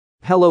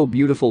Hello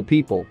beautiful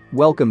people,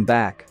 welcome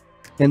back.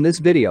 In this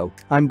video,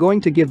 I'm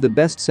going to give the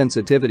best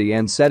sensitivity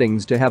and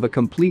settings to have a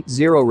complete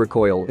zero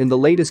recoil in the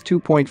latest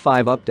 2.5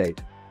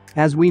 update.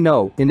 As we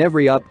know, in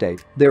every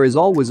update, there is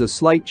always a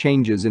slight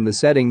changes in the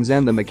settings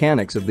and the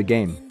mechanics of the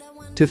game.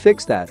 To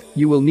fix that,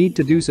 you will need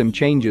to do some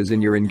changes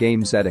in your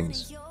in-game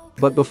settings.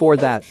 But before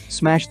that,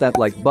 smash that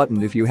like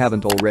button if you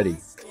haven't already.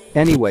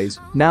 Anyways,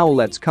 now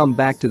let's come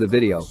back to the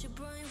video.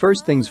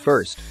 First things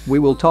first, we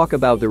will talk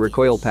about the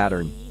recoil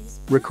pattern.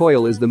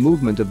 Recoil is the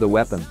movement of the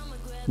weapon.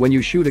 When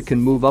you shoot, it can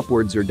move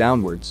upwards or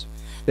downwards.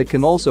 It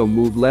can also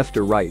move left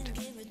or right.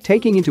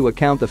 Taking into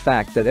account the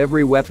fact that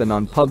every weapon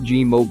on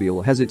Pubg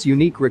Mobile has its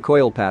unique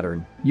recoil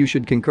pattern, you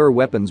should conquer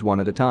weapons one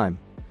at a time.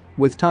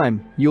 With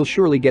time, you'll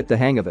surely get the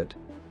hang of it.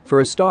 For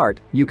a start,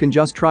 you can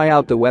just try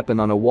out the weapon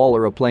on a wall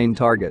or a plain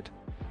target.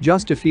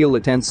 Just to feel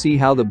it and see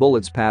how the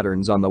bullets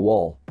patterns on the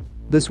wall.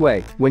 This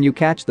way, when you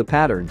catch the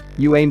pattern,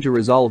 you aim to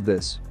resolve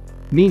this.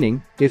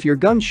 Meaning, if your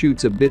gun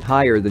shoots a bit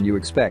higher than you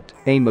expect,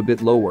 aim a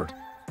bit lower.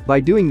 By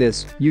doing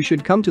this, you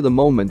should come to the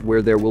moment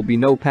where there will be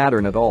no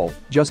pattern at all,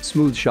 just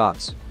smooth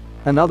shots.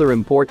 Another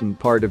important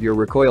part of your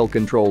recoil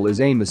control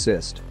is aim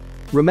assist.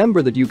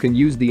 Remember that you can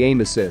use the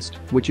aim assist,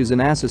 which is an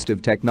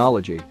assistive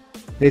technology.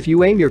 If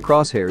you aim your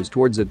crosshairs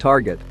towards a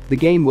target, the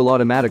game will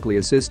automatically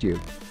assist you.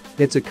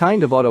 It's a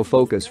kind of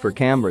autofocus for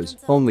cameras,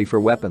 only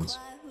for weapons.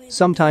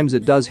 Sometimes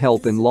it does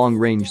help in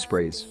long-range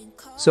sprays.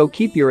 So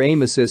keep your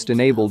aim assist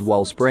enabled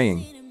while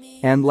spraying.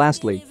 And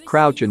lastly,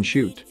 crouch and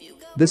shoot.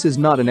 This is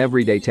not an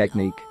everyday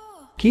technique.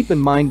 Keep in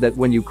mind that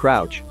when you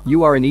crouch,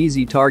 you are an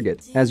easy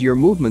target as your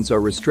movements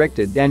are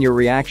restricted and your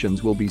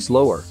reactions will be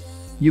slower.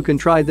 You can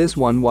try this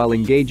one while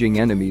engaging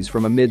enemies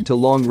from a mid to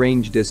long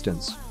range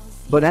distance.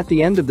 But at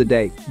the end of the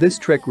day, this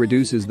trick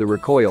reduces the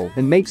recoil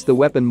and makes the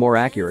weapon more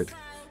accurate.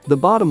 The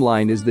bottom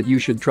line is that you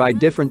should try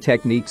different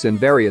techniques and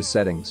various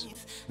settings.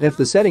 If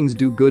the settings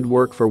do good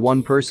work for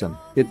one person,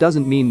 it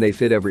doesn't mean they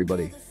fit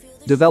everybody.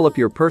 Develop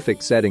your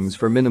perfect settings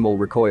for minimal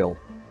recoil.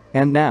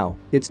 And now,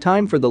 it's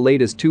time for the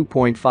latest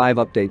 2.5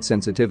 update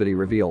sensitivity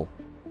reveal.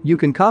 You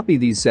can copy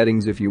these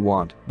settings if you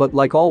want, but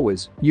like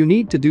always, you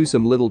need to do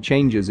some little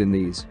changes in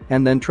these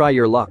and then try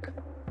your luck.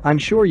 I'm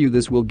sure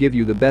this will give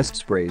you the best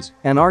sprays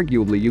and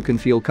arguably you can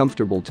feel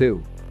comfortable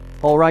too.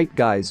 Alright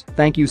guys,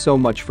 thank you so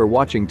much for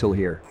watching till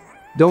here.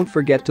 Don't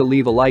forget to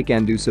leave a like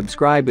and do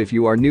subscribe if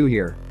you are new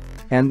here.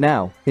 And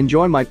now,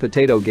 enjoy my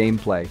potato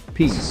gameplay,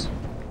 peace.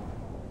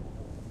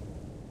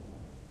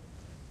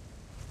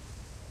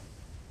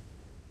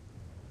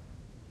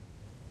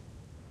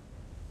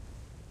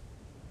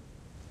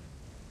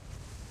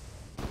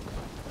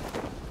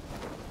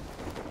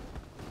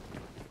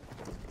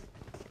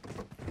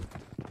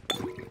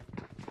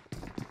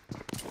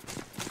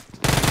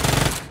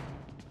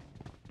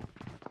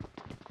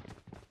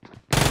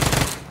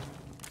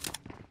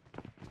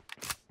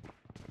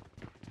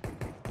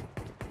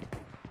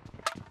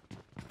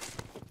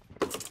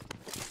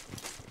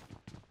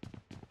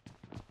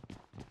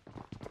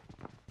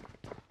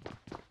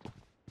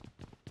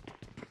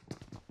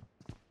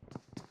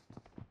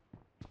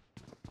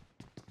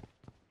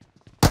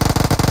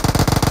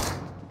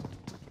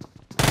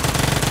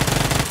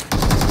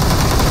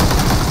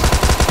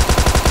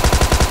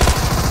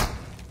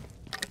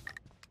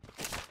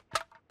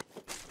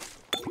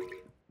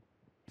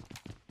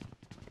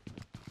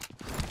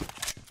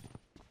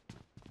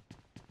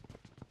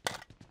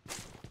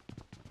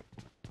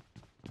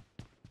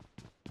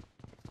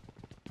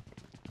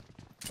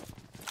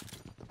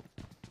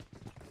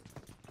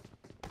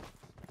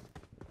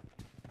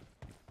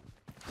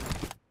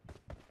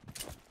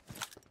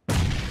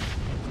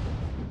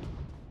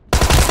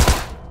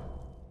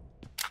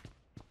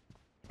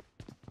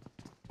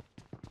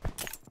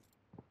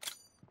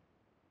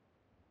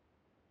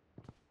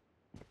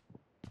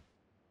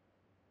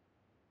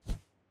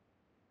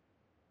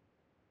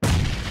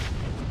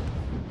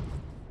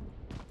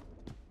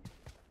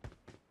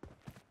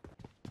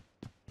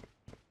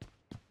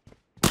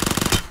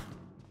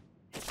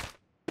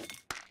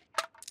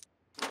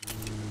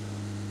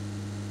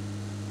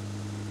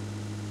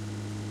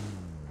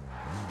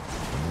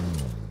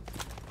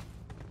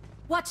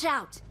 Watch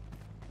out!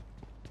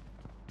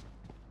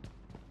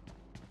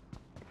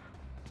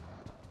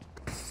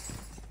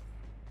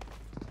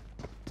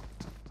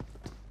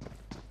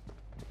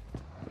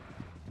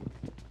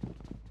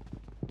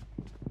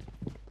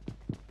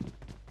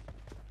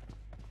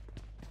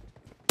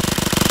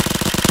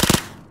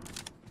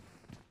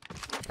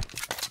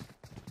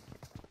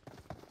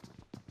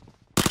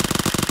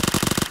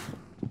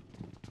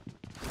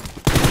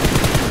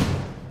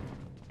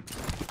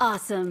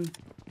 Awesome.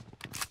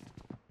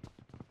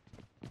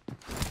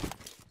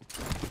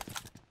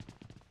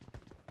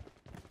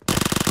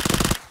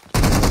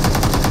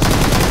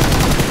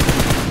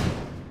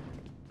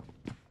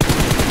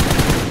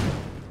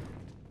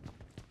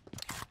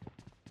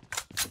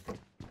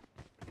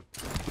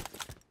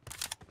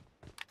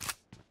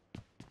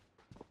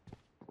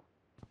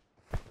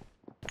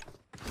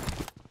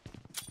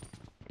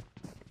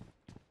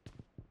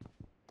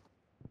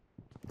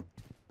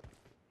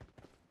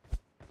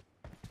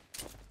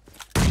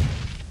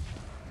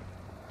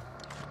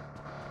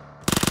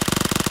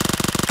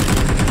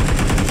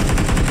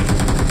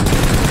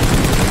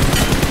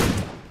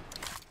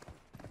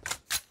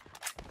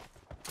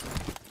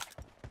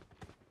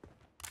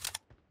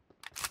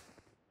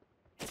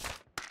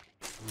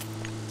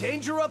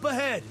 Danger up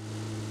ahead!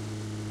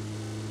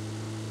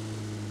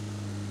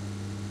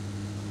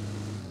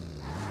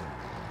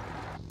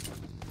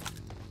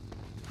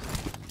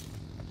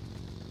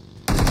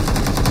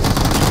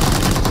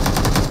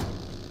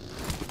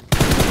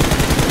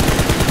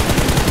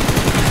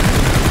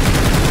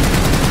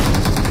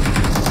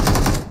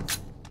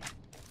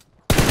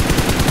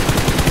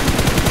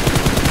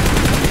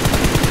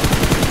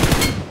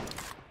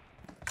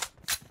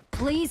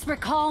 Please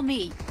recall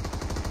me.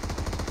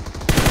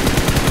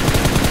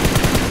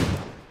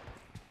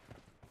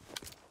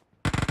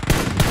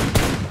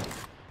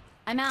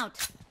 I'm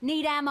out.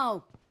 Need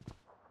ammo.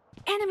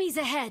 Enemies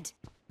ahead.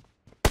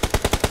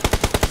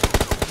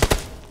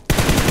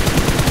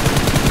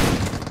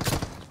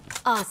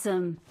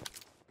 Awesome.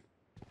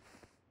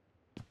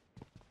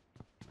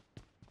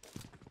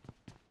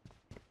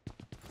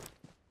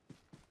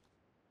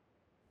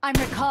 I'm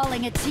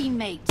recalling a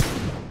teammate.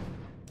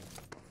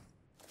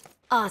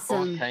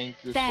 Awesome. Thank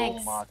you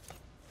Thanks. so much.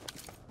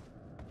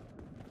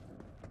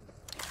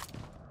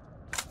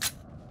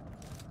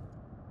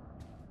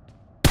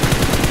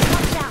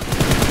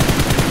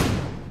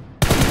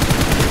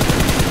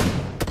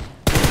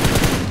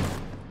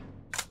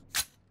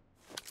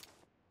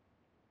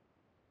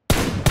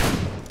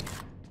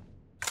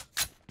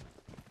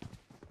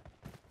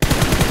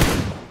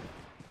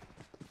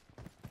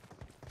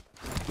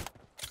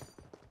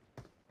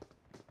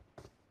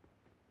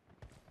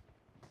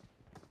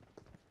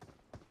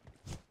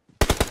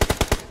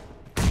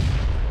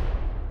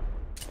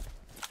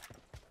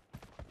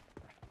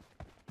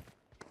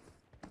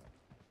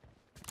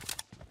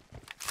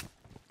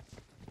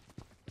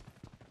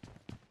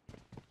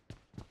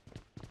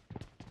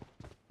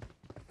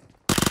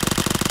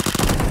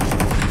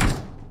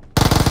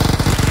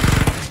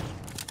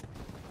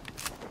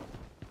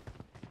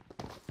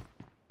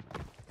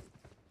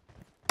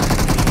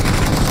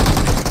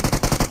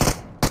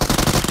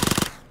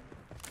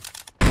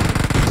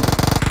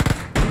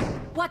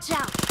 Watch out. Watch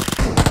out!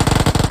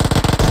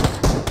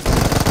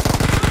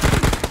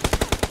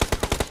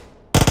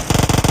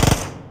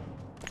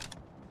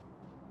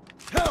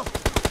 Help!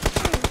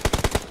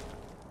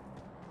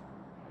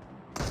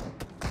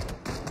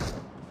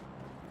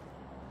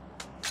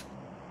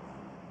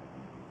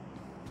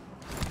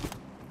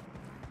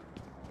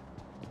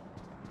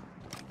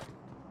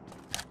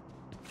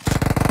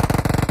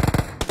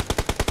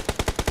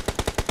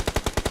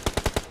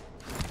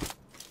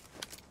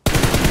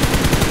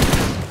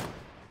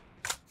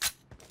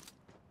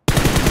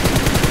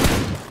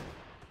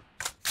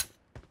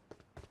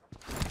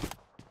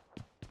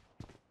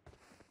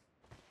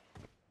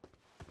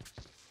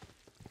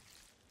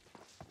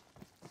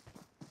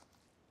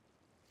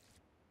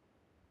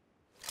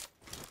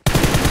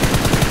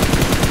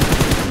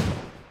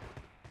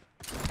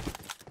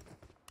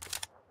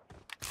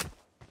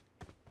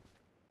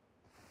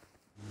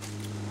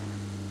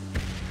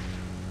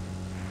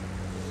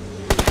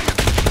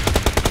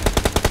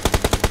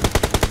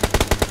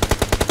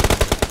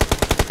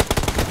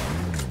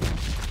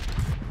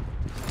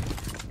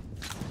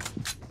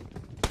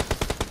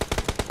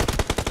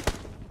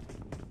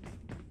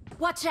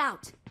 Watch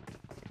out!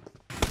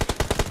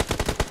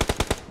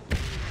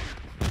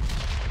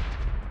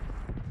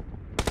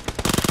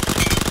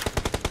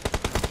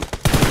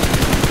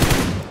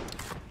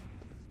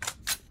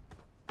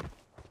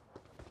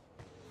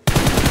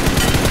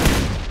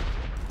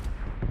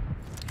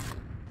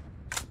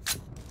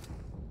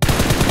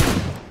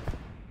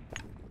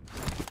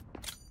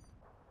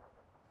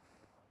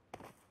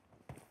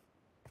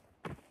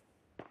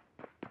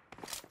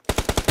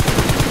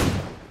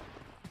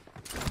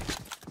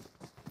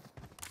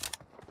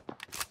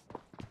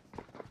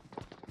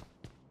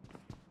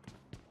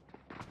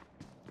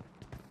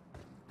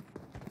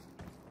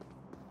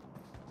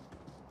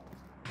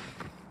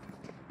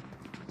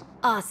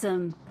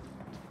 Awesome.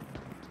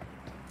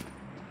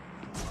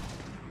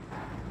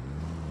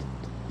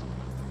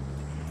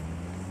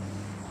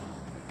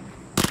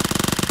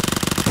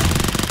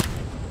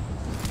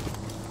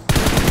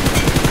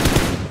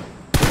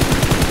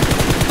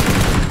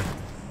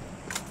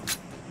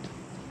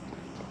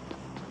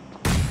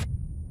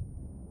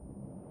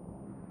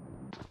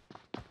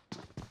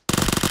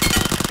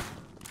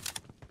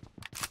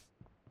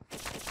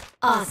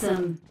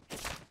 Awesome.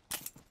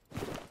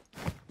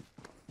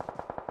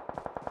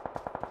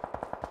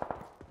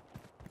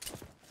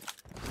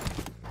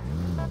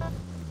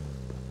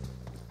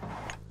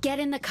 Get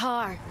in the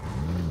car.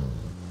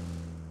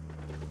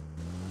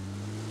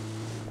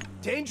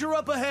 Danger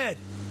up ahead!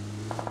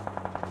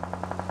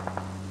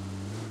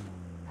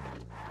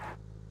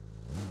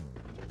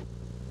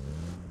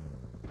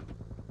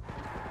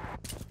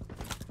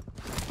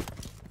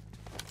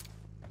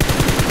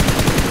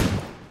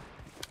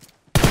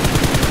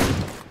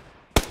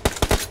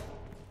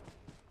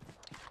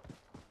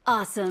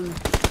 Awesome.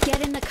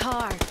 Get in the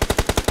car.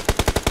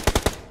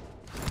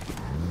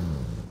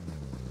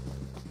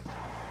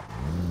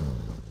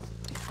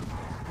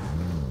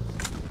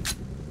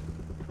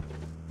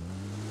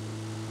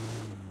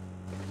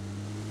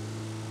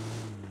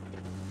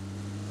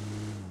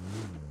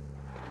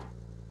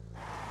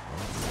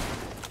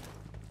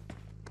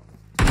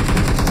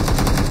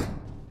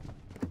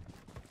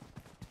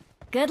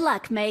 Good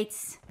luck,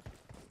 mates.